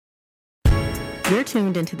You're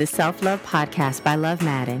tuned into the Self-Love Podcast by Love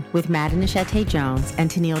Madden with Madden Nishete Jones and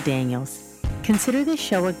Tennille Daniels. Consider this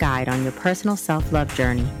show a guide on your personal self-love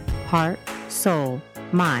journey, heart, soul,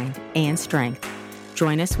 mind, and strength.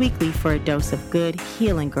 Join us weekly for a dose of good,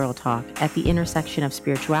 healing girl talk at the intersection of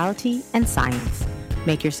spirituality and science.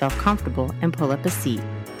 Make yourself comfortable and pull up a seat.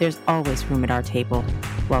 There's always room at our table.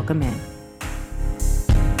 Welcome in.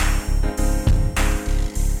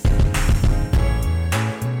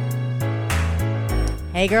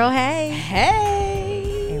 Hey girl, hey.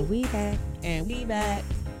 Hey. And we back. And we back.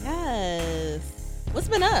 Yes. What's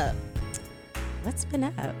been up? What's been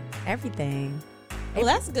up? Everything. Well,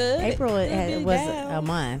 that's good. April was a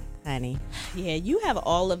month, honey. Yeah, you have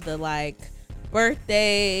all of the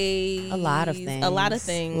birthdays. A lot of things. A lot of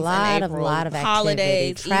things. A lot of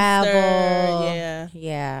holidays, activity. Travel. Easter,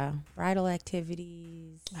 Yeah. Bridal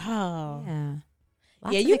activities. Oh. Yeah.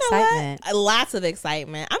 Lots of excitement. Know what? Lots of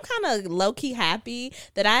excitement. I'm kind of low key happy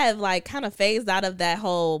that I have kind of phased out of that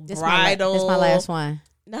whole bridal. This is my last one.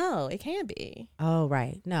 No, it can't be. Oh,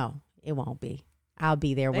 right. No, it won't be. I'll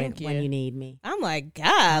be there when you need me. I'm like, golly.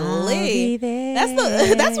 I'll be there.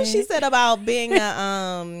 That's what she said about being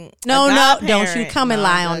No, don't you come and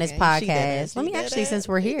lie on this podcast. Let me actually, since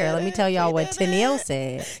we're here, let me tell y'all what Tennille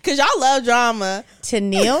said. Because y'all love drama.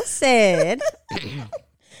 Tennille said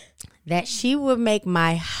that she would make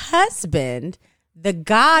my husband the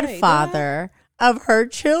godfather of her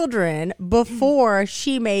children before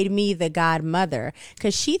she made me the godmother,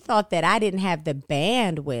 because she thought that I didn't have the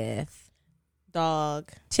bandwidth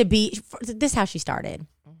to be. This is how she started.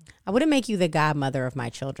 I wouldn't make you the godmother of my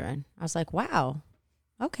children. I was like, wow,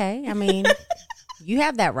 okay. I mean, you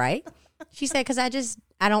have that right. She said, because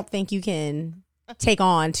I don't think you can take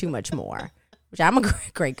on too much more. Which I'm a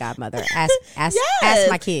great godmother. Ask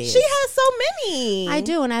my kids. She has so many. I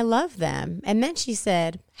do, and I love them. And then she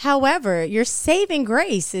said, however, your saving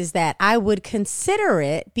grace is that I would consider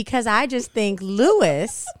it because I just think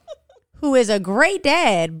Lewis, who is a great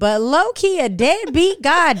dad, but low-key a deadbeat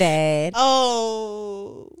goddad.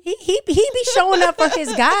 Oh. He be showing up for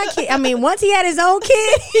his god kid. I mean, once he had his own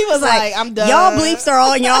kid, he was like, I'm done. Y'all bleeps are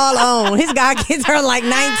on y'all own. His god kids are like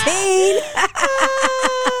 19.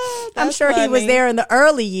 I'm sure funny. He was there in the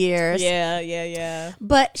early years. Yeah.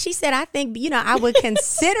 But she said, I think, I would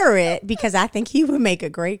consider it because I think he would make a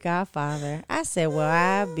great godfather. I said, well,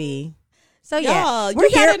 I'll be. So, yeah,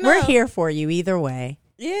 we're here for you either way.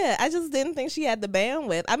 Yeah, I just didn't think she had the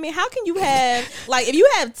bandwidth. I mean, how can you have, if you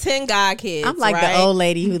have 10 god kids, I'm like the old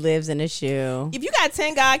lady who lives in a shoe. If you got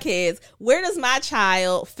 10 god kids, where does my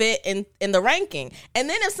child fit in the ranking? And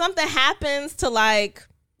then if something happens to I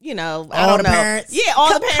don't know. Parents? Yeah,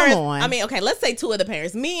 all the parents. Come on. I mean, okay, let's say 2 of the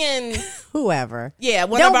parents. Me and whoever. Yeah,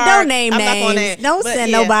 don't name names. Don't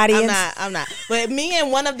send nobody. I'm not. But me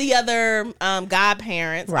and one of the other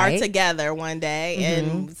godparents are together one day,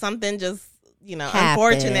 and something just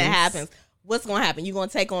unfortunate happens. What's gonna happen? You gonna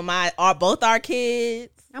take on both our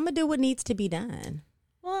kids? I'm gonna do what needs to be done.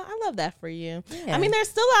 Well, I love that for you. Yeah. I mean, there's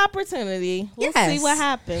still an opportunity. We'll see what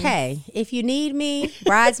happens. Hey, if you need me,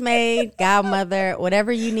 bridesmaid, godmother,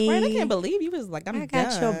 whatever you need. Right, I can't believe you was like, I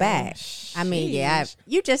got your back. Sheesh. I mean,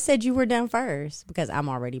 you just said you were done first because I'm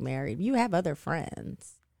already married. You have other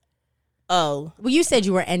friends. Oh. Well, you said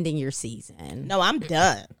you were ending your season. No, I'm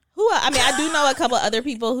done. I do know a couple other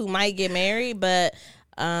people who might get married, but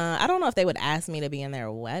I don't know if they would ask me to be in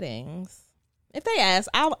their weddings. If they ask,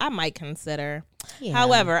 I might consider. Yeah.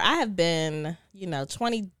 However, I have been,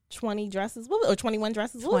 20 dresses or 21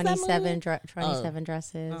 dresses. 27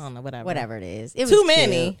 dresses. I don't know, whatever it is. It was too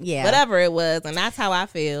many. Cute. Yeah, whatever it was, and that's how I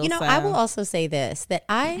feel. I will also say this: that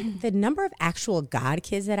the number of actual god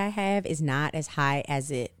kids that I have is not as high as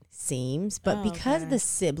it seems, but because the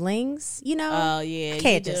siblings, I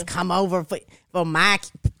can't just come over for my.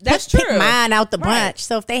 That's pick true. Mine out the bunch.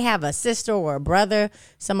 So if they have a sister or a brother,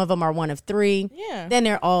 some of them are one of 3. Yeah. Then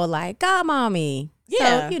they're all like, God, mommy.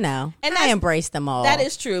 Yeah. So, and I embrace them all. That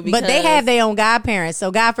is true. But they have their own godparents. So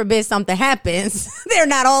God forbid something happens, they're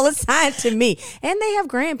not all assigned to me. And they have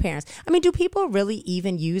grandparents. I mean, do people really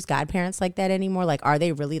even use godparents like that anymore? Like, are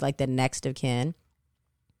they really like the next of kin?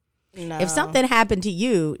 No. If something happened to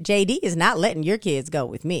you, JD is not letting your kids go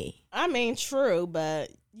with me. I mean, true, but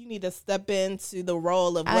you need to step into the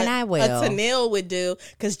role of what Tennille would do,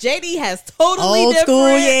 because JD has totally old different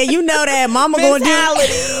school. Yeah, you know that Mama gonna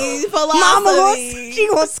do philosophy. She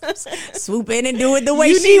gonna swoop in and do it the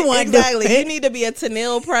way she wants. Exactly. You need to be a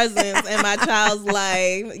Tennille presence in my child's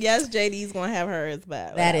life. Yes, JD's gonna have hers,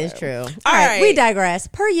 but that is true. All right, we digress.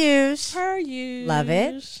 Per use. Per use. Love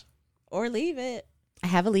it or leave it. I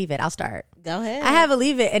have a leave it. I'll start. Go ahead. I have a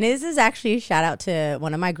leave it. And this is actually a shout out to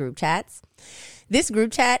one of my group chats. This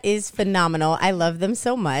group chat is phenomenal. I love them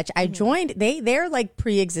so much. I joined, they're like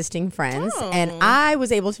pre-existing friends. And I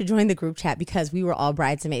was able to join the group chat because we were all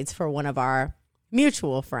bridesmaids for one of our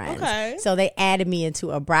mutual friends. Okay. So they added me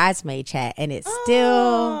into a bridesmaid chat and it's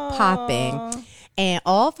still popping. And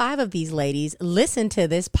all 5 of these ladies listen to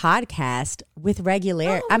this podcast with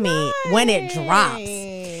regularity. When it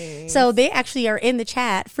drops. So they actually are in the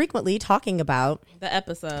chat frequently talking about the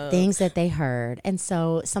episode, things that they heard. And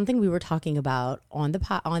so something we were talking about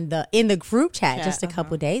in the group chat just a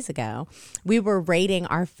couple days ago, we were rating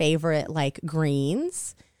our favorite like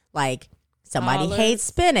greens, like somebody hates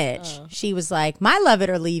spinach. She was like, my love it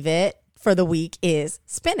or leave it for the week is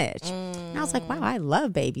spinach. And I was like, wow, I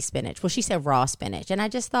love baby spinach. Well, she said raw spinach. And I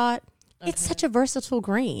just thought, it's such a versatile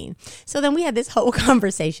green. So then we had this whole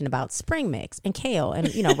conversation about spring mix and kale and,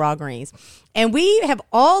 raw greens. And we have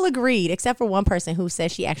all agreed, except for one person who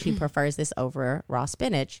says she actually prefers this over raw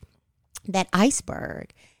spinach, that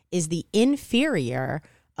iceberg is the inferior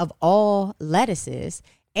of all lettuces.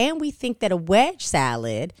 And we think that a wedge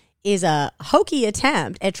salad is a hokey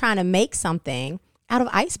attempt at trying to make something out of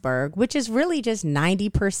iceberg, which is really just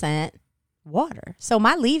 90% water. So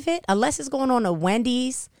my leave it, unless it's going on a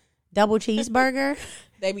Wendy's double cheeseburger.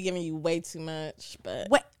 They be giving you way too much, but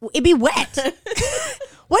it'd be wet.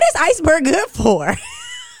 What is iceberg good for?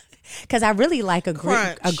 Because I really like a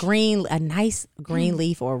nice green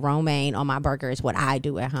leaf or romaine on my burger is what I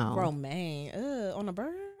do at home. Romaine on a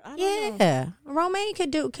burger? I don't know. Romaine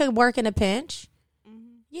could work in a pinch.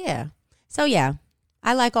 Yeah. So yeah.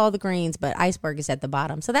 I like all the greens, but iceberg is at the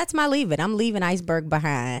bottom. So that's my leave it. I'm leaving iceberg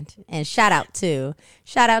behind. And shout out to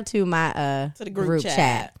my to the group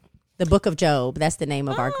chat. The Book of Job. That's the name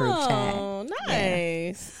of our group chat. Oh,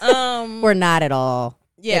 nice. Yeah. We're not at all.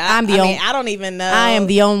 Yeah, I don't even know. I am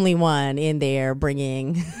the only one in there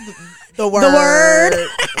bringing the word.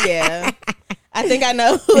 Yeah. I think I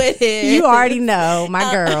know who it is. You already know,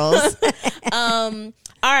 my girls. All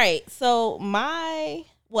right. So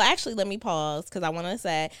well, actually, let me pause because I want to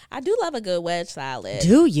say I do love a good wedge salad.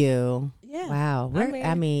 Do you? Yeah. Wow. And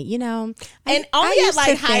only at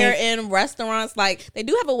like higher end restaurants, like they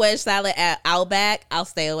do have a wedge salad at Outback. I'll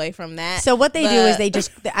stay away from that. So what they do is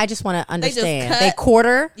I just want to understand. They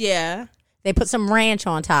quarter. Yeah. They put some ranch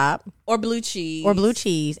on top. Or blue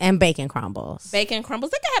cheese. And bacon crumbles. They can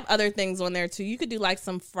have other things on there too. You could do like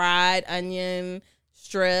some fried onion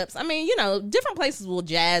strips. Different places will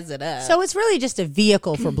jazz it up. So it's really just a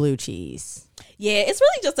vehicle for blue cheese. Yeah, it's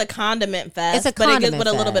really just a condiment fest. But it gets with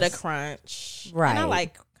a little bit of crunch. Right. And I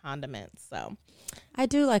like condiments, so. I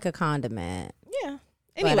do like a condiment. Yeah.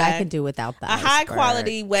 Anyway, but I could do without that. A high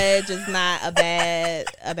quality wedge is not a bad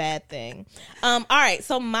thing. All right,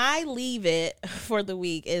 so my leave it for the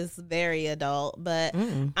week is very adult, but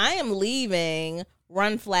I am leaving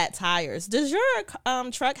run flat tires. Does your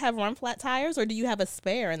truck have run flat tires, or do you have a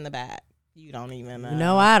spare in the back? You don't even know.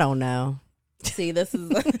 No, I don't know. See, this is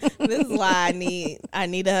why I need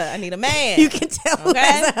a man. You can tell.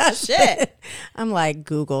 Okay, shit. I'm like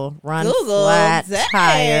Google flat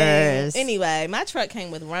tires. Anyway, my truck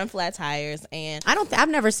came with run flat tires, and I've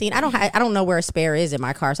never seen. I don't know where a spare is in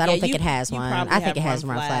my car, so I don't think it has one. I think it has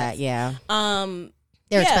run flat. Yeah.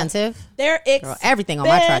 They're expensive. They're Girl, everything on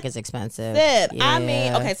my truck is expensive. Yeah. I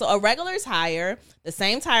mean, okay, so a regular tire, the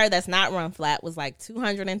same tire that's not run flat, was like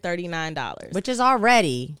 $239, which is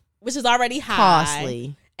already high.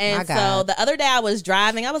 Costly. And so the other day I was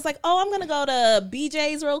driving, I was like, oh, I'm going to go to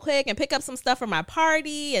BJ's real quick and pick up some stuff for my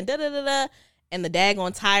party and da-da-da-da. And the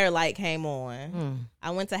daggone tire light came on.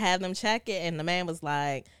 I went to have them check it, and the man was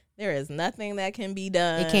like, there is nothing that can be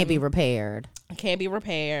done. It can't be repaired.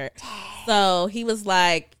 So he was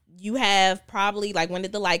like, you have probably, like, when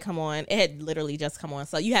did the light come on? It had literally just come on.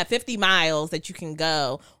 So you have 50 miles that you can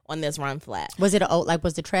go on this run flat. Was it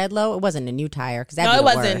was the tread low? It wasn't a new tire, because it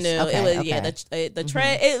wasn't new. Okay, it was the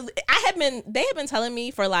tread. They had been telling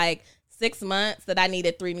me for like 6 months that I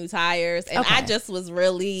needed 3 new tires, and I just was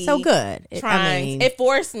really so good. It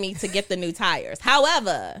forced me to get the new tires.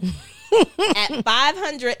 However, at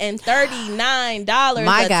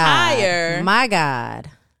 $539 tire, my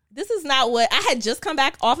God. This is not what I had just come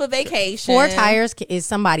back off of vacation. 4 tires is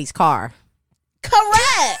somebody's car.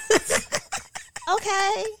 Correct.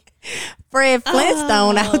 Okay. Fred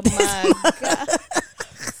Flintstone out this. God.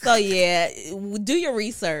 So yeah, do your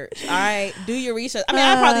research. All right, do your research. I mean,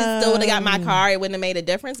 I probably still would have got my car. It wouldn't have made a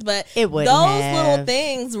difference, but it would. Those little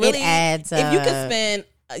things really it adds if you could spend,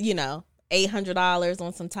 $800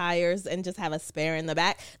 on some tires and just have a spare in the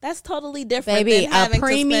back. That's totally different. Baby, than a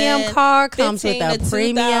premium car comes with a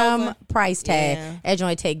premium price tag. Yeah. That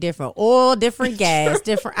joint take different oil, different gas,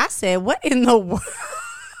 different. I said, what in the world?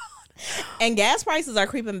 And gas prices are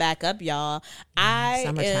creeping back up, y'all. I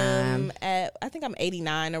Summertime. think I'm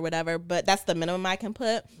 89 or whatever, but that's the minimum I can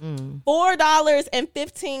put.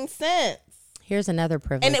 $4.15. Here's another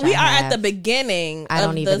privilege. And we are at the beginning. I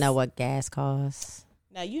don't even know what gas costs.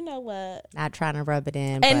 Now, you know what? Not trying to rub it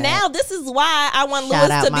in. And now this is why I want Shout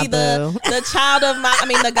Lewis out to my be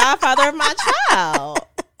the godfather of my child.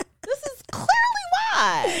 This is clearly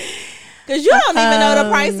why. Because you don't even know the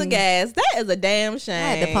price of gas. That is a damn shame.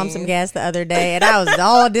 I had to pump some gas the other day, and I was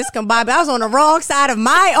all discombobulated. I was on the wrong side of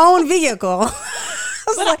my own vehicle. I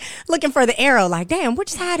was like looking for the arrow, like, damn, which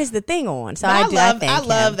side is the thing on? So I love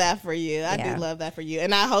that for you. I do love that for you.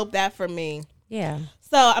 And I hope that for me. Yeah.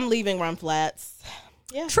 So I'm leaving Run Flats.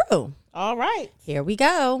 Yeah. True. All right. Here we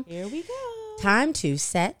go. Here we go. Time to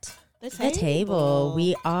set the table.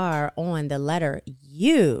 We are on the letter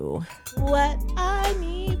U. What I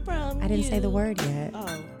need from you. I didn't say the word yet.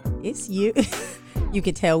 Oh. It's you. You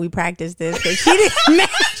could tell we practiced this because she didn't even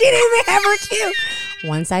have her cue.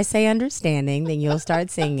 Once I say understanding, then you'll start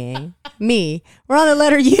singing. Me. We're on the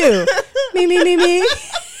letter U. Me.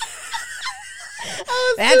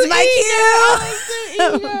 That's my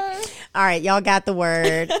cue. All right, y'all got the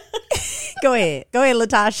word. Go ahead,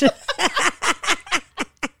 Latasha.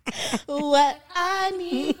 What I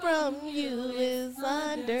need from you is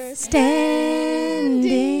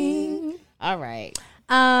understanding. All right.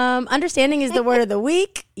 Understanding is the word of the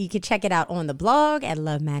week. You can check it out on the blog at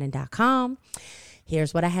lovemadden.com.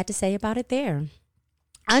 Here's what I had to say about it there.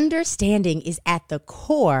 Understanding is at the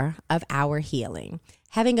core of our healing.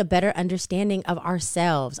 Having a better understanding of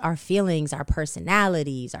ourselves, our feelings, our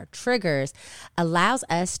personalities, our triggers allows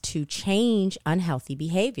us to change unhealthy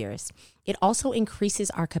behaviors. It also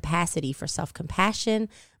increases our capacity for self-compassion,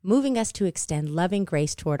 moving us to extend loving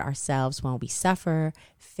grace toward ourselves when we suffer,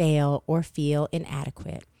 fail, or feel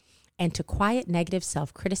inadequate, and to quiet negative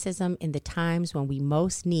self-criticism in the times when we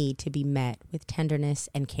most need to be met with tenderness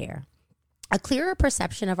and care. A clearer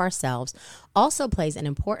perception of ourselves also plays an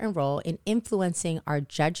important role in influencing our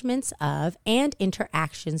judgments of and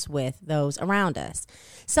interactions with those around us.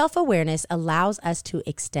 Self-awareness allows us to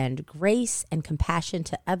extend grace and compassion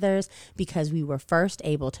to others because we were first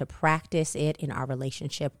able to practice it in our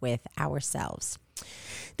relationship with ourselves.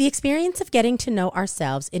 The experience of getting to know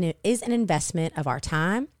ourselves is an investment of our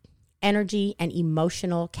time, energy, and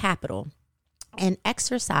emotional capital. An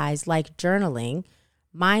exercise like journaling,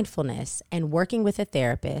 mindfulness, and working with a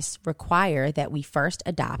therapist require that we first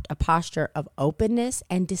adopt a posture of openness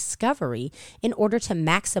and discovery in order to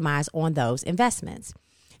maximize on those investments.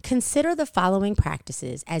 Consider the following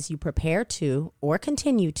practices as you prepare to or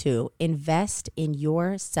continue to invest in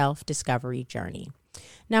your self-discovery journey.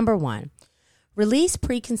 Number 1, release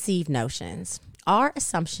preconceived notions. Our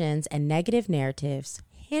assumptions and negative narratives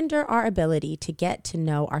hinder our ability to get to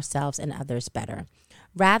know ourselves and others better.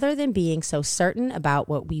 Rather than being so certain about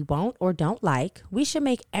what we won't or don't like, we should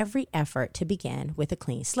make every effort to begin with a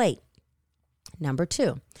clean slate. Number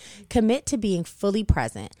 2, commit to being fully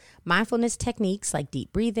present. Mindfulness techniques like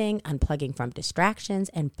deep breathing, unplugging from distractions,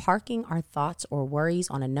 and parking our thoughts or worries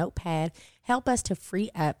on a notepad help us to free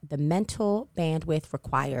up the mental bandwidth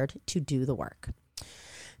required to do the work.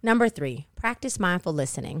 Number 3, practice mindful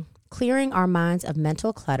listening. Clearing our minds of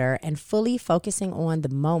mental clutter and fully focusing on the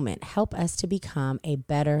moment help us to become a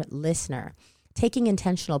better listener. Taking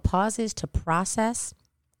intentional pauses to process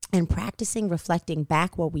and practicing reflecting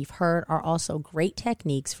back what we've heard are also great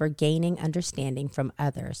techniques for gaining understanding from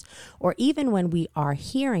others, or even when we are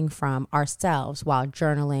hearing from ourselves while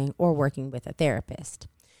journaling or working with a therapist.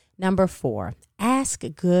 Number 4, ask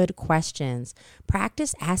good questions.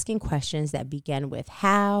 Practice asking questions that begin with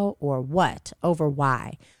how or what over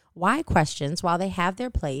why. Why questions, while they have their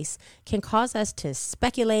place, can cause us to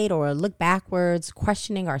speculate or look backwards,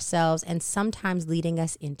 questioning ourselves and sometimes leading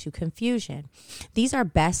us into confusion. These are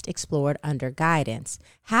best explored under guidance.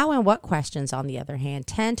 How and what questions, on the other hand,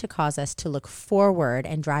 tend to cause us to look forward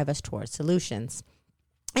and drive us towards solutions.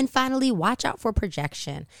 And finally, watch out for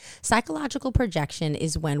projection. Psychological projection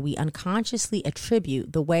is when we unconsciously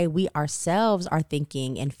attribute the way we ourselves are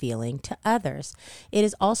thinking and feeling to others. It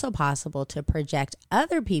is also possible to project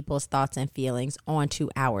other people's thoughts and feelings onto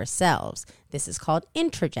ourselves. This is called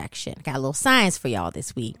introjection. Got a little science for y'all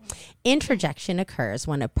this week. Introjection occurs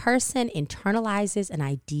when a person internalizes an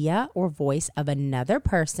idea or voice of another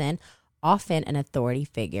person, often an authority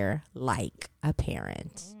figure like a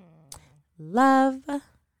parent. Love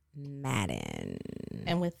Madden.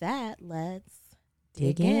 And with that, let's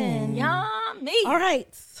dig in. Yummy. All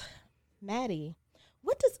right, Maddie,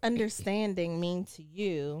 what does understanding mean to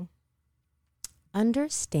you?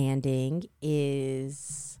 Understanding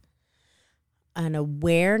is an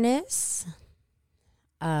awareness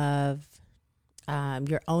of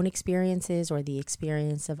your own experiences or the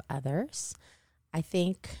experience of others. I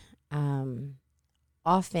think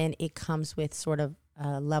often it comes with sort of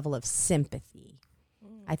a level of sympathy.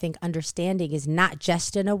 I think understanding is not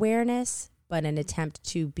just an awareness, but an attempt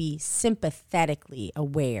to be sympathetically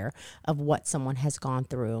aware of what someone has gone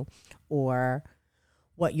through or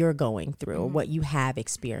what you're going through or what you have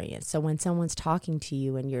experienced. So when someone's talking to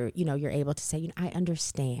you and you're able to say, I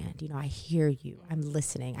understand, I hear you, I'm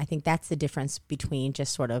listening. I think that's the difference between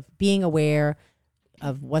just sort of being aware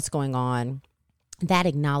of what's going on. That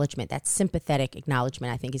acknowledgement, that sympathetic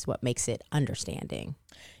acknowledgement, I think is what makes it understanding.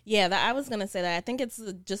 Yeah, I was going to say that. I think it's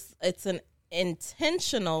an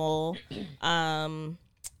intentional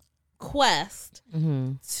quest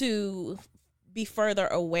to be further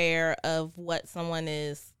aware of what someone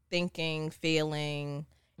is thinking, feeling,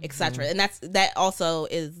 etc. And that also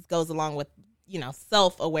goes along with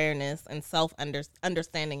self-awareness and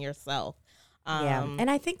understanding yourself.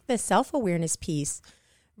 And I think the self-awareness piece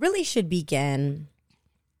really should begin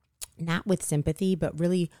not with sympathy, but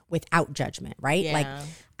really without judgment, right? Yeah. Like,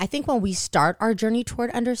 I think when we start our journey toward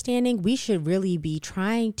understanding, we should really be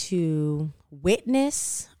trying to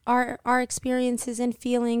witness our experiences and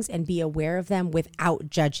feelings and be aware of them without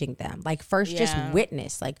judging them. Like, first, just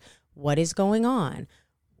witness, like, what is going on?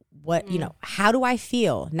 What, how do I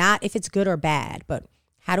feel? Not if it's good or bad, but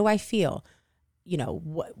how do I feel?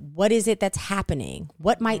 What is it that's happening?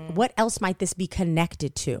 What else might this be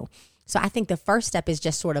connected to? So I think the first step is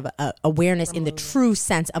just sort of awareness in the true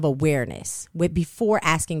sense of awareness before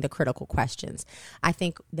asking the critical questions. I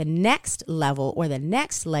think the next level or the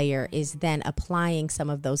next layer is then applying some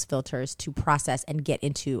of those filters to process and get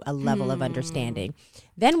into a level of understanding.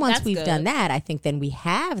 Then once we've done that, I think then we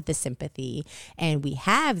have the sympathy and we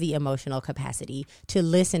have the emotional capacity to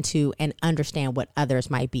listen to and understand what others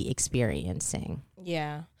might be experiencing.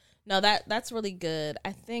 Yeah. No, that's really good.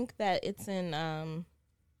 I think that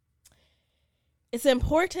it's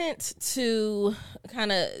important to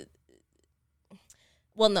kind of,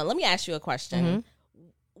 let me ask you a question.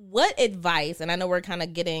 What advice, and I know we're kind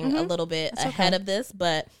of getting a little bit ahead of this,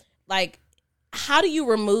 but like, how do you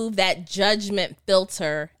remove that judgment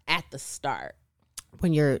filter at the start?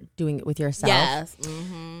 When you're doing it with yourself? Yes.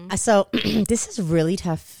 So this is really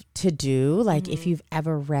tough to do. Like if you've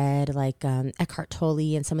ever read like Eckhart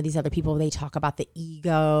Tolle and some of these other people, they talk about the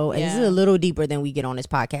ego. And this is a little deeper than we get on this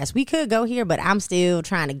podcast. We could go here, but I'm still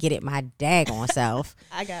trying to get it my daggone self.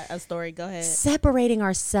 I got a story. Go ahead. Separating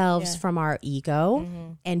ourselves from our ego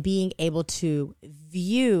and being able to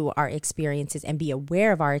view our experiences and be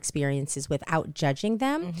aware of our experiences without judging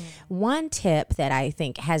them. One tip that I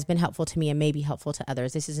think has been helpful to me and may be helpful to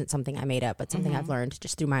others, this isn't something I made up, but something I've learned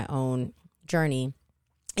just through my own journey,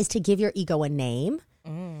 is to give your ego a name.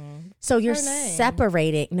 So you're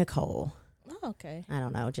separating Nicole. Oh, okay. I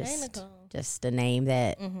don't know, just a name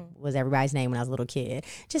that was everybody's name when I was a little kid.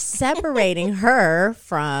 Just separating her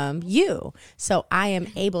from you. So I am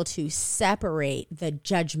able to separate the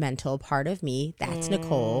judgmental part of me, that's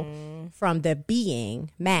Nicole, from the being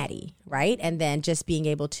Maddie, right? And then just being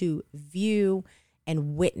able to view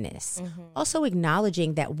and witness. Also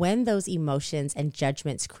acknowledging that when those emotions and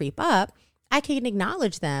judgments creep up, I can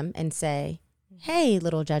acknowledge them and say, hey,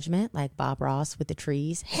 little judgment, like Bob Ross with the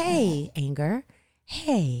trees. Hey, anger.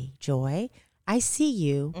 Hey, joy. I see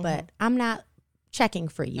you, but I'm not checking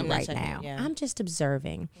for you right now. Yeah. I'm just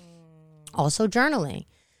observing. Also journaling.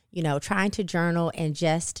 Trying to journal and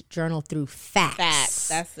just journal through facts.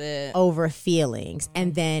 That's it. Over feelings.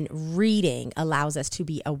 And then reading allows us to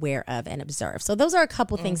be aware of and observe. So those are a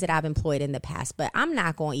couple things that I've employed in the past, but I'm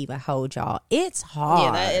not going to even hold y'all. It's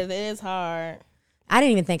hard. Yeah, it is hard. I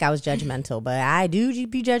didn't even think I was judgmental, but I do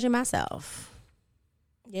be judging myself.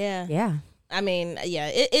 Yeah. Yeah. I mean,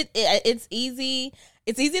 yeah, it's easy.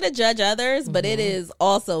 It's easy to judge others, but it is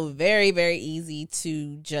also very, very easy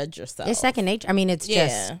to judge yourself. It's second nature. I mean, it's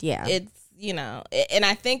just. It's, and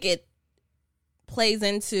I think it plays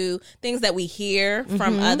into things that we hear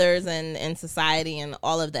from others and society and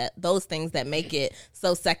all of that, those things that make it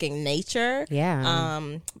so second nature. Yeah.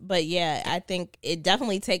 But yeah, I think it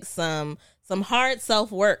definitely takes some hard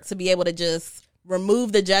self-work to be able to just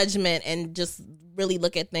remove the judgment and just really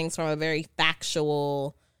look at things from a very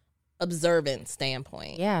factual observant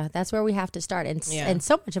standpoint. Yeah, that's where we have to start. And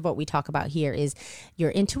so much of what we talk about here is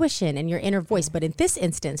your intuition and your inner voice. But in this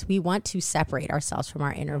instance, we want to separate ourselves from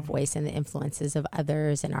our inner voice and the influences of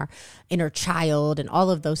others and our inner child and all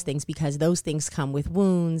of those things, because those things come with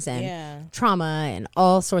wounds and trauma and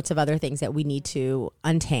all sorts of other things that we need to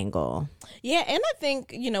untangle. Yeah, and I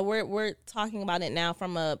think, we're talking about it now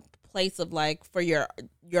from a place of like for your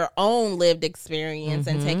own lived experience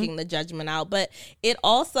and taking the judgment out, but it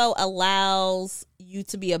also allows you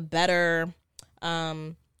to be a better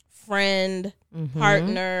friend,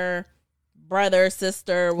 partner, brother,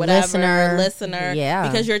 sister, whatever, listener,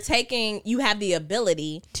 because you have the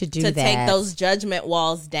ability to take those judgment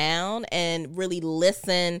walls down and really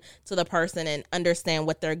listen to the person and understand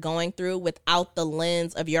what they're going through without the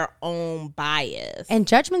lens of your own bias. And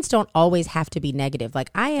judgments don't always have to be negative.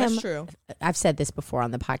 Like That's true. I've said this before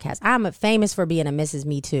on the podcast. I'm famous for being a Mrs.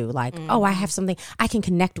 Me Too. Like, oh, I have something, I can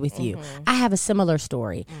connect with you. I have a similar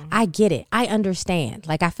story. I get it. I understand.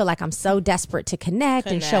 Like, I feel like I'm so desperate to connect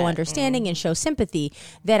and show understanding and show sympathy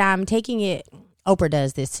that I'm taking it. Oprah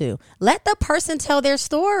does this too. Let the person tell their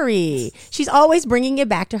story. She's always bringing it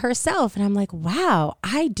back to herself. And I'm like, wow,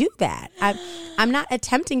 I do that. I'm not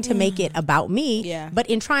attempting to make it about me, but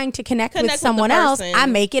in trying to connect with someone else, I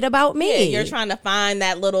make it about me. Yeah, you're trying to find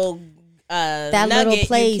that little that little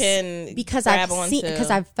place, because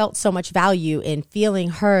I've felt so much value in feeling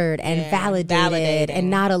heard and validated and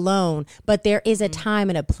not alone. But there is a time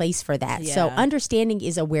and a place for that. So understanding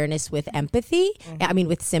is awareness with empathy. I mean,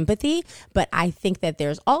 with sympathy. But I think that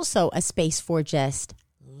there's also a space for just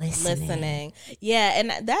listening. Yeah,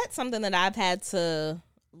 and that's something that I've had to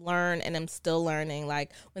learn, and I'm still learning.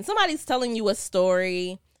 Like, when somebody's telling you a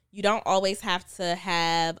story, you don't always have to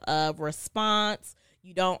have a response.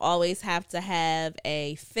 You don't always have to have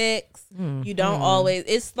a fix. You don't always.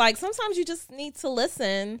 It's like sometimes you just need to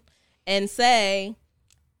listen and say,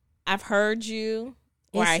 I've heard you,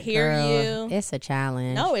 or I hear you. It's a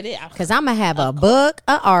challenge. No, it is. Because I'm going to have a book,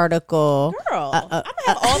 an article. Girl, I'm going to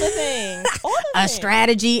have all the things. A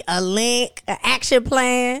strategy, a link, an action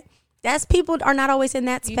plan. People are not always in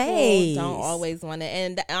that space. People don't always want it.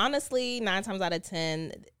 And honestly, 9 times out of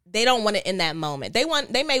 10, they don't want it in that moment. They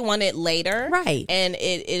may want it later. Right. And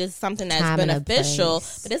it is something that's beneficial,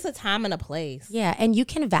 but it's a time and a place. Yeah. And you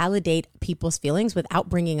can validate people's feelings without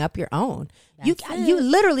bringing up your own. You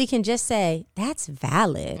literally can just say, that's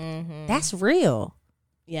valid. That's real.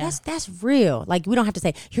 Yeah. That's real. Like, we don't have to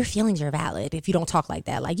say your feelings are valid if you don't talk like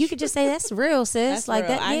that. Like, you could just say that's real, sis. That's like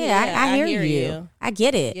real. That. Yeah, I hear you. I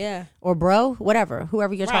get it. Yeah. Or bro, whoever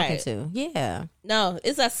you're talking to. Yeah. No,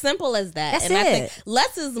 it's as simple as that. That's it. I think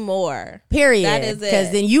less is more. Period. That is it.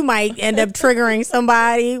 Because then you might end up triggering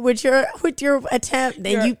somebody with your attempt.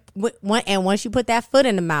 Then once you put that foot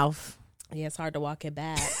in the mouth, it's hard to walk it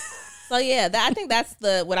back. So yeah, I think that's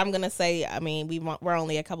what I'm gonna say. I mean, we're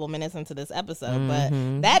only a couple minutes into this episode, but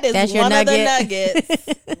that's one of the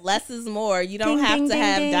nuggets. Less is more. You don't have to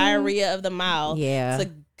have diarrhea of the mouth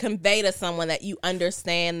to convey to someone that you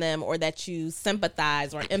understand them or that you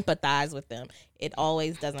sympathize or empathize with them. It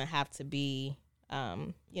always doesn't have to be,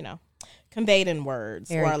 conveyed in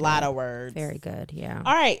words or a lot of words. Very good. Yeah.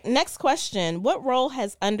 All right. Next question: what role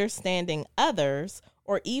has understanding others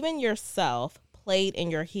or even yourself played in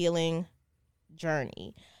your healing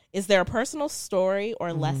journey? Is there a personal story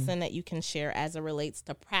or lesson that you can share as it relates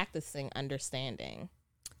to practicing understanding?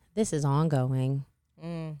 This is ongoing.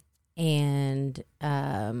 And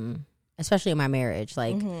especially in my marriage,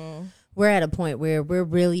 like we're at a point where we're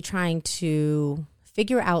really trying to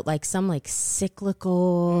figure out like some like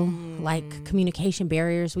cyclical like communication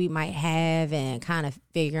barriers we might have and kind of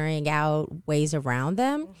figuring out ways around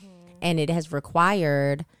them. And it has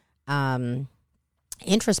required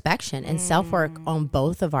introspection and self-work on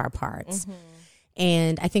both of our parts.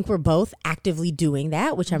 And I think we're both actively doing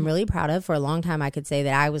that, which I'm really proud of. For a long time, I could say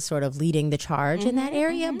that I was sort of leading the charge in that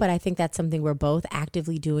area, but I think that's something we're both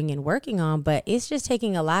actively doing and working on. But it's just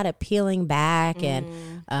taking a lot of peeling back and,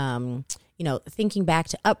 thinking back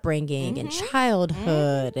to upbringing and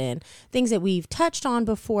childhood and things that we've touched on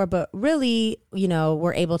before, but really,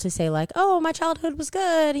 we're able to say like, oh, my childhood was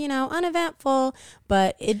good, uneventful,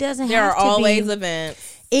 but it doesn't there have to be. There are always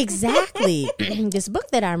events. Exactly. This book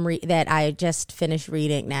that that I just finished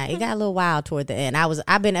reading. Now it got a little wild toward the end.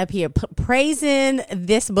 I've been up here praising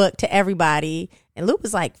this book to everybody, and Luke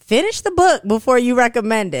was like, "Finish the book before you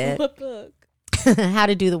recommend it." What book? How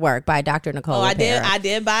to Do the Work by Dr. Nicole LePera. I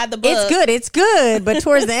did buy the book. It's good. But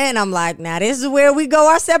towards the end, I'm like, now this is where we go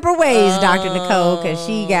our separate ways, Dr. Nicole, because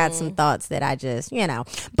she got some thoughts that I just,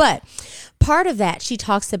 But part of that, she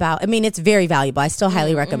talks about, it's very valuable. I still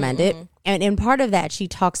highly recommend it. And in part of that, she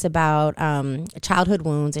talks about childhood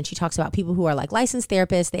wounds, and she talks about people who are like licensed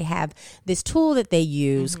therapists. They have this tool that they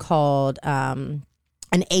use called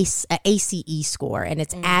an ACE score, and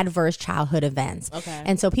it's adverse childhood events. Okay.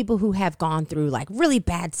 And so people who have gone through like really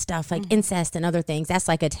bad stuff like incest and other things, that's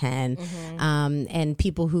like a 10. And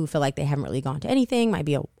people who feel like they haven't really gone to anything might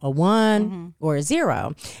be a 1 or a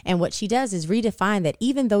 0. And what she does is redefine that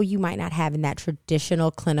even though you might not have in that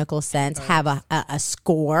traditional clinical sense have a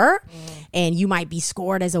score, and you might be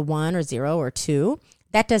scored as a 1 or 0 or 2,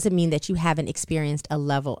 that doesn't mean that you haven't experienced a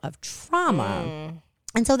level of trauma.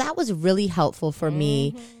 And so that was really helpful for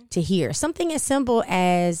me to hear. Something as simple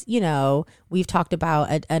as, we've talked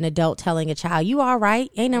about an adult telling a child, you all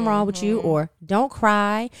right, ain't nothing wrong with you, or don't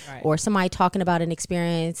cry, or somebody talking about an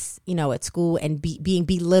experience, at school and being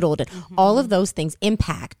belittled. And all of those things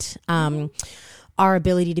impact our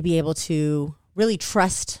ability to be able to really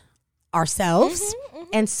trust ourselves.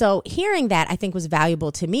 And so hearing that, I think, was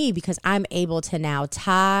valuable to me because I'm able to now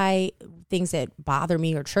tie things that bother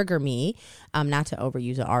me or trigger me, not to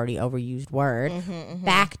overuse an already overused word,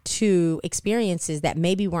 back to experiences that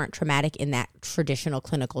maybe weren't traumatic in that traditional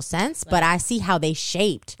clinical sense, but I see how they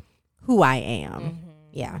shaped who I am.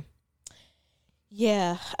 Yeah.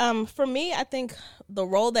 For me, I think the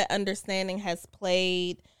role that understanding has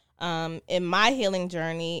played in my healing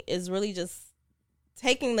journey is really just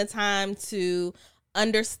taking the time to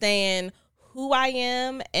understand who I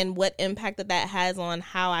am and what impact that has on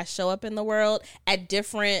how I show up in the world at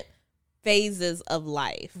different phases of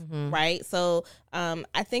life, right? So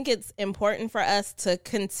I think it's important for us to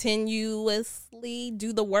continuously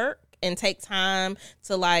do the work and take time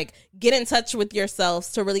to like get in touch with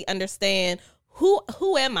yourselves to really understand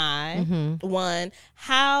who am I? One,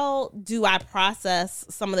 how do I process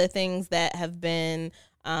some of the things that have been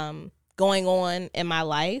going on in my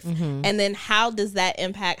life, and then how does that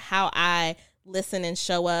impact how I listen and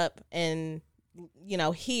show up and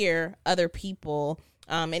hear other people,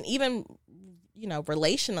 and even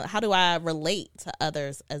relational, how do I relate to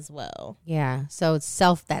others as well? So it's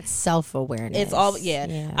self-awareness. It's all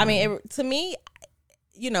I mean, to me,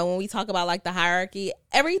 when we talk about like the hierarchy,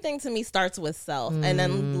 everything to me starts with self, and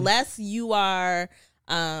unless you are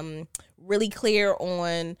really clear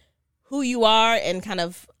on who you are and kind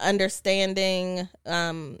of understanding,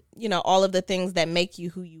 all of the things that make you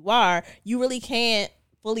who you are, you really can't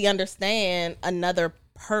fully understand another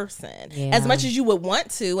person as much as you would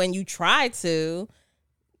want to, and you try to.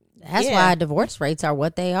 That's why divorce rates are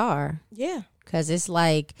what they are. Because it's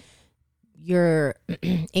like you're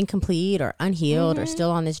incomplete or unhealed or still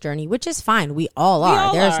on this journey, which is fine. We all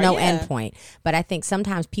are. There's no end point. But I think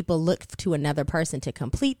sometimes people look to another person to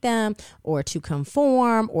complete them or to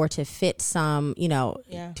conform or to fit some,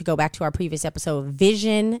 to go back to our previous episode,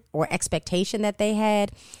 vision or expectation that they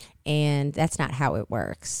had. And that's not how it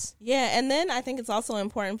works. And then I think it's also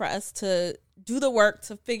important for us to do the work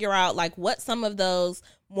to figure out like what some of those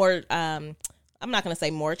more I'm not going to say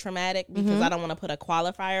more traumatic because I don't want to put a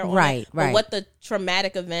qualifier on it. But what the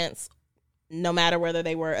traumatic events, no matter whether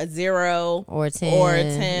they were a 0 or a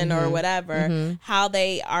 10, or whatever, how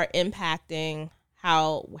they are impacting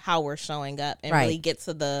how we're showing up and really get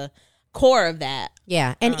to the core of that.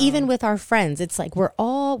 And even with our friends, it's like we're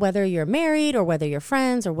all, whether you're married or whether you're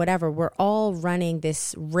friends or whatever, we're all running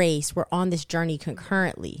this race. We're on this journey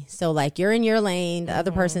concurrently. So like you're in your lane, the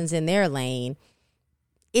other person's in their lane.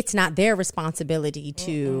 It's not their responsibility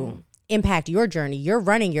to impact your journey. You're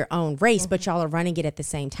running your own race, but y'all are running it at the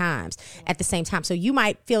same time. So you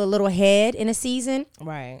might feel a little ahead in a season.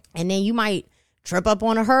 Right. And then you might trip up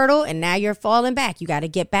on a hurdle and now you're falling back. You got to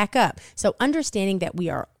get back up. So understanding that we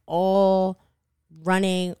are all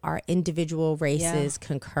running our individual races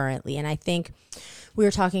concurrently. And I think we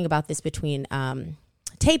were talking about this between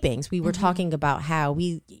tapings. We were talking about how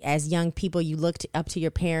we, as young people, you looked up to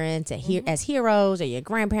your parents as heroes or your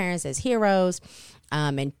grandparents as heroes,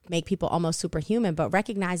 and make people almost superhuman, but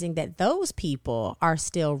recognizing that those people are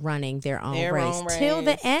still running their own race till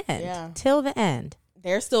the end.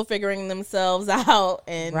 They're still figuring themselves out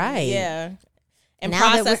and and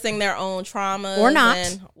processing their own traumas. Or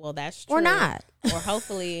not. Well, that's true. Or not. Or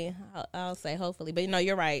hopefully, I'll say hopefully. But,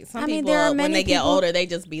 you're right. Some people, when they get older, they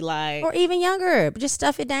just be like. Or even younger, just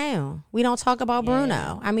stuff it down. We don't talk about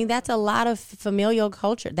Bruno. I mean, that's a lot of familial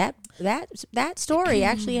culture. That story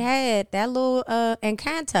actually had that little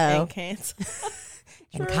Encanto.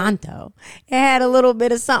 Encanto. It had a little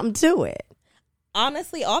bit of something to it.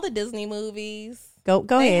 honestly, all the Disney movies. Go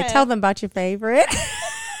ahead. Tell them about your favorite.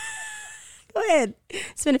 Go ahead.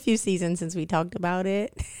 It's been a few seasons since we talked about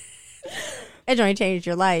it. It joint changed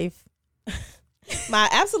your life. My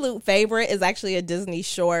absolute favorite is actually a Disney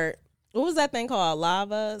short. What was that thing called?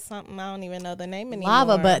 Lava something? I don't even know the name anymore.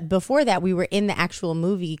 Lava, but before that, we were in the actual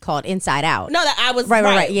movie called Inside Out. No, that I was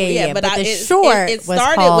right. Yeah. But the short it was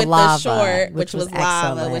started called with Lava, the short, which was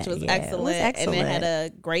Lava, excellent. which was excellent, and it had a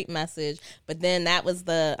great message. But then that was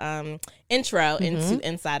the intro into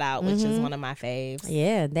Inside Out, which is one of my faves.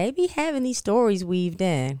 Yeah, they be having these stories weaved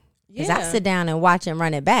in. Because I sit down and watch and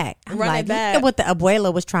run it back. I'm like, look at what the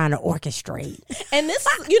abuela was trying to orchestrate. And this,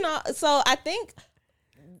 so I think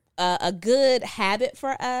a good habit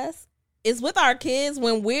for us is with our kids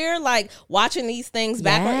when we're like watching these things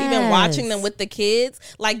back or even watching them with the kids,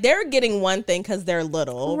 like they're getting one thing because they're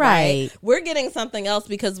little, right? We're getting something else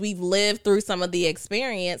because we've lived through some of the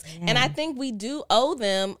experience. And I think we do owe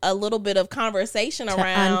them a little bit of conversation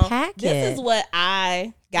around this is what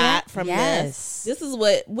I got from this. This is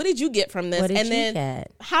what did you get from this? And then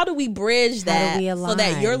how do we bridge that so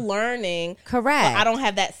that you're learning? Correct. I don't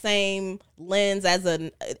have that same lens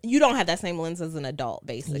you don't have that same lens as an adult,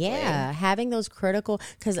 basically. Yeah, having those critical,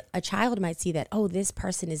 because a child might see that, oh, this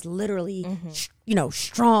person is literally,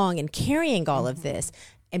 strong and carrying all of this.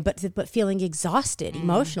 But feeling exhausted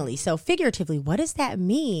emotionally. So figuratively, what does that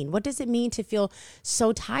mean? What does it mean to feel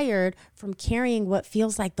so tired from carrying what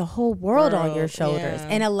feels like the whole world on your shoulders?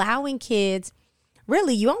 And allowing kids,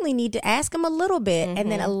 really, you only need to ask them a little bit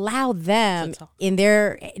and then allow them in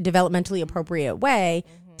their developmentally appropriate way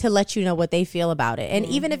to let you know what they feel about it. And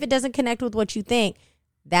even if it doesn't connect with what you think,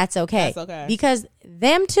 that's okay. Because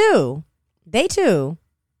they too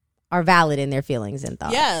are valid in their feelings and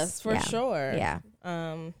thoughts. Yes, for sure. Yeah.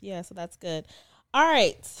 So that's good. All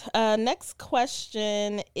right. Next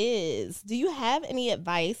question is, do you have any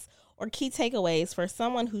advice or key takeaways for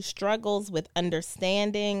someone who struggles with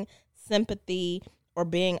understanding, sympathy, or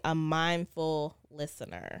being a mindful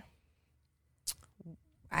listener?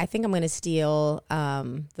 I think I'm going to steal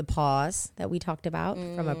the pause that we talked about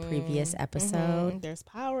from a previous episode. There's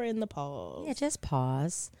power in the pause. Yeah, just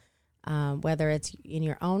pause. Whether it's in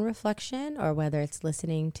your own reflection or whether it's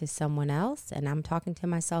listening to someone else. And I'm talking to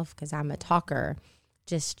myself because I'm a talker.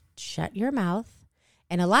 Just shut your mouth.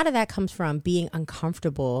 And a lot of that comes from being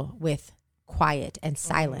uncomfortable with quiet and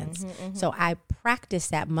silence. So I practice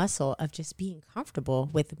that muscle of just being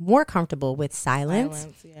more comfortable with silence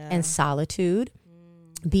and solitude.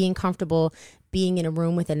 Being comfortable being in a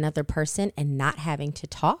room with another person and not having to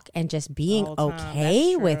talk and just being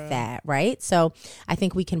okay with that, right? So I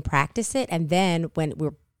think we can practice it. And then when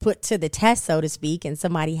we're put to the test, so to speak, and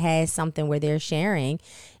somebody has something where they're sharing,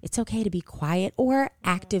 it's okay to be quiet or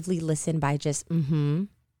actively listen by just,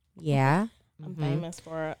 yeah. I'm famous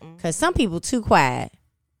for it. Because some people too quiet.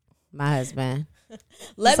 My husband.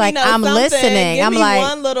 Let me know I'm something. listening. Give I'm me like,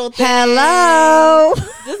 one little thing. Hello.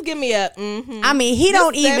 Just give me a. I mean, he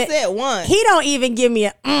don't even give me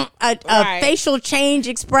a facial change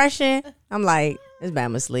expression. I'm like, this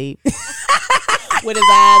man asleep. With his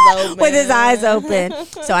eyes open. With his eyes open.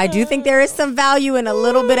 So I do think there is some value in a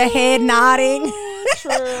little bit of head nodding,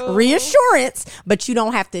 reassurance, but you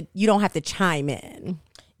don't have to chime in.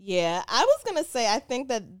 Yeah, I was going to say, I think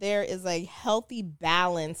that there is a healthy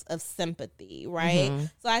balance of sympathy, right?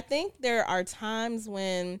 So I think there are times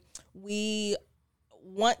when we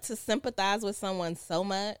want to sympathize with someone so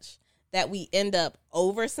much that we end up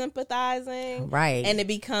over sympathizing. Right. And it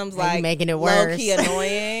becomes like making it worse. Low-key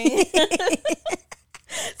annoying.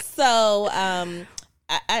 So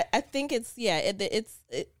I think it's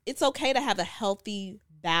okay to have a healthy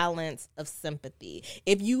balance of sympathy.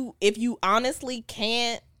 If you honestly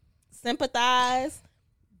can't sympathize,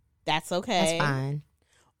 that's okay. That's fine.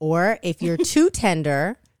 Or if you're too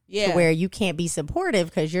tender to where you can't be supportive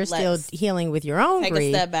because you're still healing with your own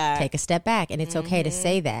grief, take a step back. And it's okay to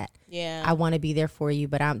say that. Yeah, I want to be there for you,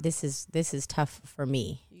 but this is tough for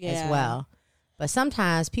me as well. But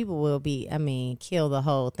sometimes people will kill the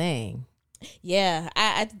whole thing. Yeah,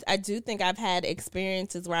 I do think I've had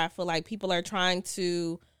experiences where I feel like people are trying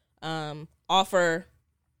to offer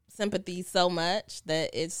sympathy so much that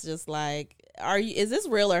it's just like, is this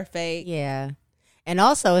real or fake? Yeah. And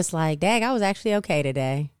also it's like, dang, I was actually okay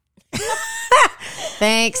today.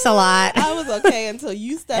 Thanks a lot. I was okay until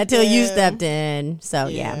you stepped in. So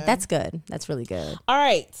yeah, that's good. That's really good. All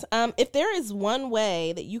right. If there is one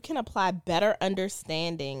way that you can apply better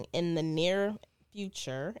understanding in the near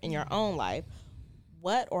future in your own life,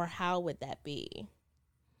 what or how would that be?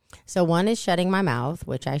 So one is shutting my mouth,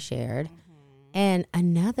 which I shared. And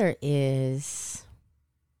another is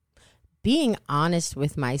being honest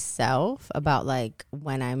with myself about like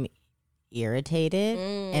when I'm irritated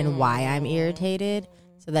and why I'm irritated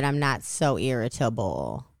so that I'm not so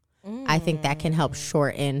irritable. I think that can help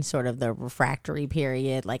shorten sort of the refractory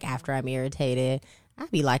period. Like after I'm irritated,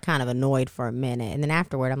 I'd be like kind of annoyed for a minute. And then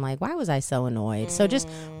afterward, I'm like, why was I so annoyed? So just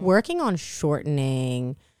working on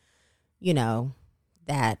shortening, you know,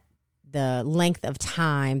 that the length of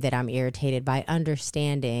time that I'm irritated by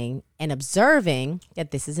understanding and observing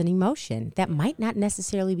that this is an emotion that might not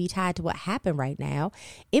necessarily be tied to what happened right now.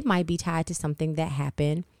 It might be tied to something that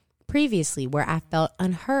happened previously where I felt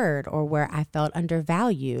unheard or where I felt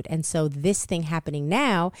undervalued. And so this thing happening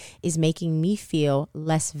now is making me feel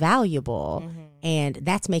less valuable. And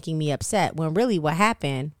that's making me upset when really what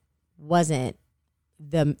happened wasn't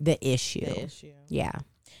the issue. Yeah.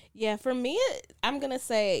 Yeah. For me, I'm going to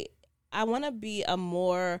say I want to be a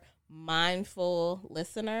more mindful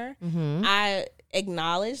listener. I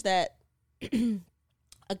acknowledge that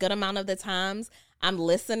a good amount of the times I'm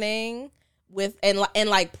listening with and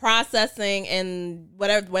like processing and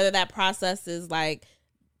whether that process is like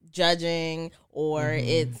judging or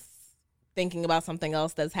it's thinking about something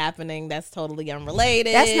else that's happening that's totally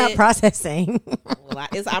unrelated. That's not processing. Well,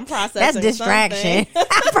 I'm processing. That's distraction.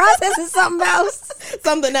 I'm processing something else.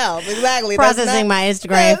 Something else, exactly. Processing my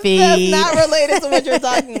Instagram feed. That's not related to what you're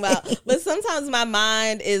talking about. But sometimes my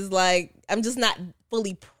mind is like, I'm just not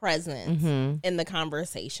fully present in the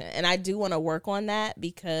conversation. And I do want to work on that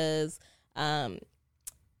because sometimes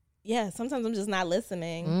I'm just not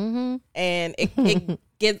listening, and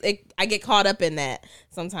I get caught up in that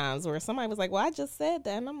sometimes where somebody was like, well, I just said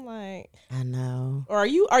that, and I'm like, I know. Or are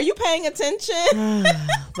you paying attention?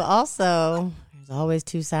 But also there's always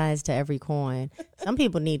two sides to every coin. Some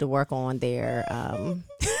people need to work on their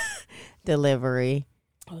delivery.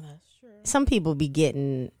 Oh, that's true. Some people be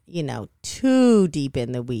getting, too deep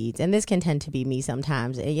in the weeds, and this can tend to be me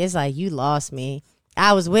sometimes. It's like, you lost me.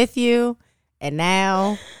 I was with you, and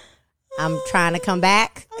now I'm trying to come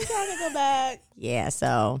back. Yeah,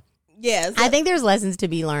 so I think there's lessons to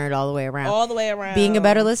be learned all the way around. All the way around. Being a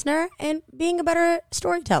better listener and being a better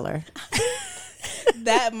storyteller.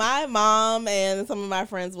 That my mom and some of my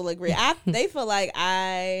friends will agree. They feel like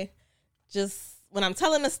when I'm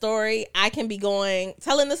telling a story, I can be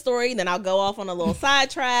telling the story, then I'll go off on a little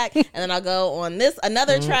sidetrack, and then I'll go on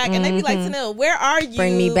another track, and they be like, Tanil, where are you?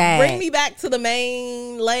 Bring me back to the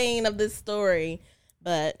main lane of this story.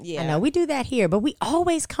 But yeah, I know we do that here, but we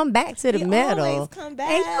always come back to the middle. Always come back.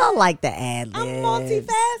 And y'all like the ad-libs. I'm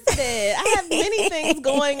multifaceted. I have many things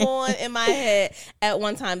going on in my head at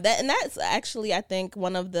one time. That's actually, I think,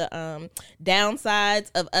 one of the downsides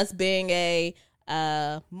of us being a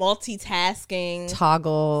multitasking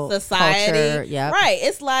toggle society. Culture. Yep. Right.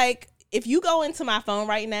 It's like if you go into my phone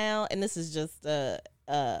right now, and this is just a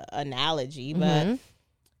analogy, but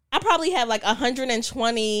I probably have like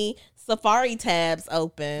 120 Safari tabs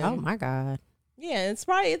open. Oh my God. Yeah, it's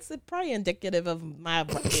probably indicative of my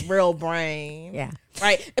real brain. Yeah.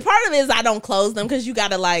 Right. Part of it is I don't close them because you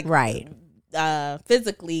gotta like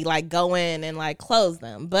physically like go in and like close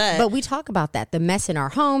them. But we talk about that. The mess in our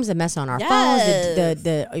homes, the mess on our phones,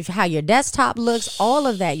 the how your desktop looks, all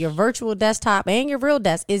of that, your virtual desktop and your real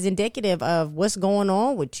desk is indicative of what's going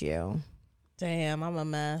on with you. Damn, I'm a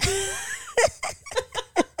mess.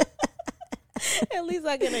 At least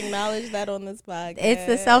I can acknowledge that on this podcast. It's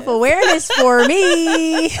the self-awareness for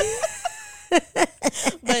me.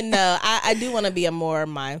 But no, I do want to be a more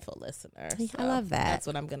mindful listener. So I love that. That's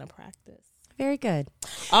what I'm going to practice. Very good.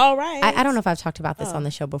 All right. I don't know if I've talked about this on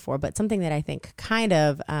the show before, but something that I think kind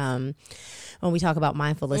of when we talk about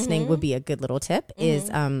mindful listening would be a good little tip is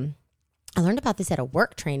I learned about this at a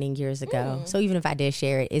work training years ago. So even if I did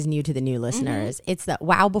share it, it's new to the new listeners. It's the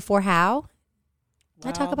wow before how. Did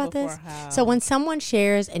I talk about this? So when someone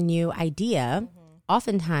shares a new idea,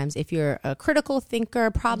 oftentimes if you're a critical thinker,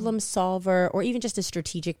 problem solver, or even just a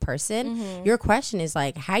strategic person, your question is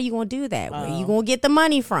like, how you going to do that? Where you going to get the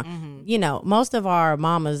money from? Most of our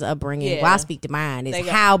mama's upbringing, well, I speak to mine, is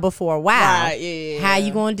how before wow. Right, how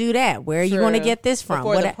you going to do that? Where are you going to get this from?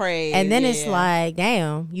 The praise, and then it's like,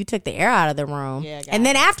 damn, you took the air out of the room. And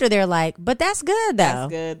then after they're like, but that's good though. That's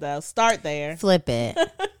good though. Start there. Flip it.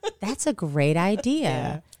 That's a great idea.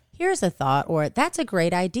 Yeah. Here's a thought, or that's a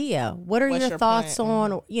great idea. What are your thoughts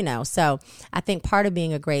on, so I think part of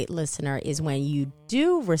being a great listener is when you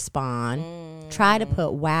do respond, try to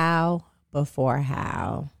put wow before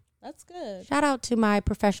how. That's good. Shout out to my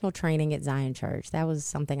professional training at Zion Church. That was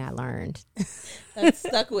something I learned. That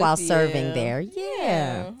stuck with while you. serving there.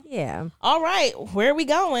 Yeah. All right. Where are we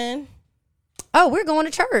going? oh, we're going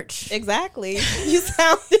to church. Exactly. You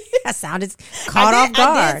sounded. I sounded caught off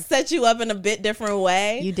guard. I did set you up in a bit different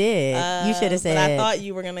way. You did. You should have said. But I thought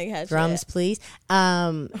you were gonna catch drums, please.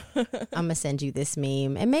 I'm gonna send you this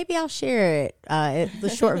meme, and maybe I'll share it. The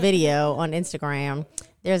short video on Instagram.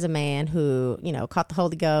 There's a man who, caught the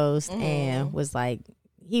Holy Ghost and was like,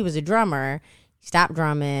 he was a drummer. Stopped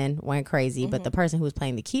drumming, went crazy, but the person who was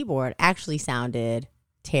playing the keyboard actually sounded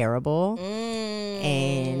terrible.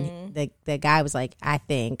 And the guy was like, I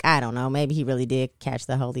don't know, maybe he really did catch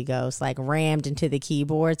the Holy Ghost, like rammed into the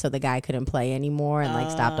keyboard so the guy couldn't play anymore and like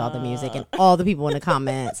stopped all the music. And all the people in the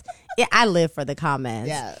comments, I live for the comments.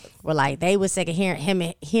 Yeah. Were like, they was sick of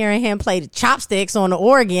hearing him play the chopsticks on the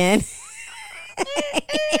organ.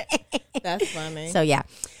 That's funny. So yeah,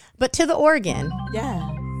 but to the organ.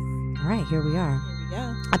 Yeah. All right, here we are. Here we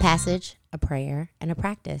go. A passage, a prayer, and a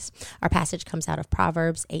practice. Our passage comes out of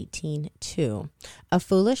Proverbs 18:2. A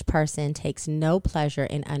foolish person takes no pleasure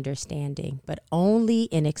in understanding, but only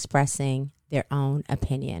in expressing their own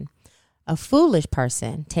opinion. A foolish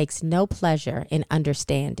person takes no pleasure in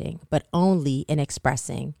understanding, but only in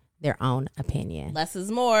expressing their own opinion. Less is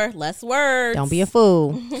more, less words. Don't be a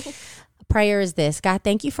fool. Prayer is this: God,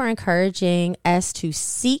 thank you for encouraging us to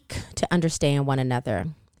seek to understand one another.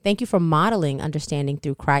 Thank you for modeling understanding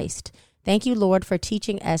through Christ. Thank you, Lord, for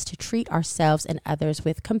teaching us to treat ourselves and others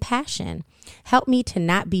with compassion. Help me to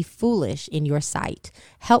not be foolish in your sight.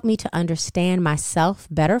 Help me to understand myself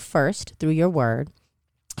better first through your word.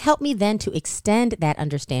 Help me then to extend that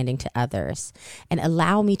understanding to others, and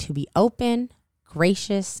allow me to be open,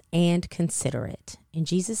 gracious, and considerate. In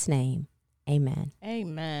Jesus' name, amen.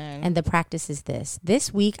 Amen. And the practice is this.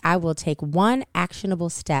 This week, I will take one actionable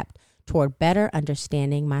step toward better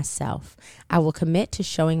understanding myself. I will commit to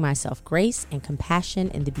showing myself grace and compassion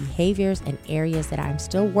in the behaviors and areas that I'm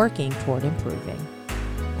still working toward improving.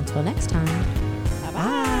 Until next time,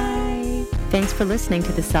 bye-bye. Thanks for listening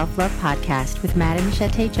to the Self-Love Podcast with Madden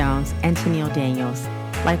Machete Jones and Tennille Daniels.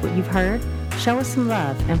 Like what you've heard? Show us some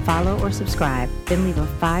love and follow or subscribe, then leave a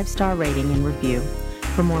 5-star rating and review.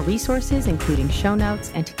 For more resources, including show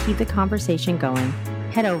notes, and to keep the conversation going,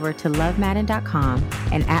 head over to lovemadden.com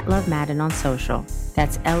and @lovemadden on social.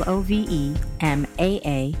 That's LOVEMAADEN.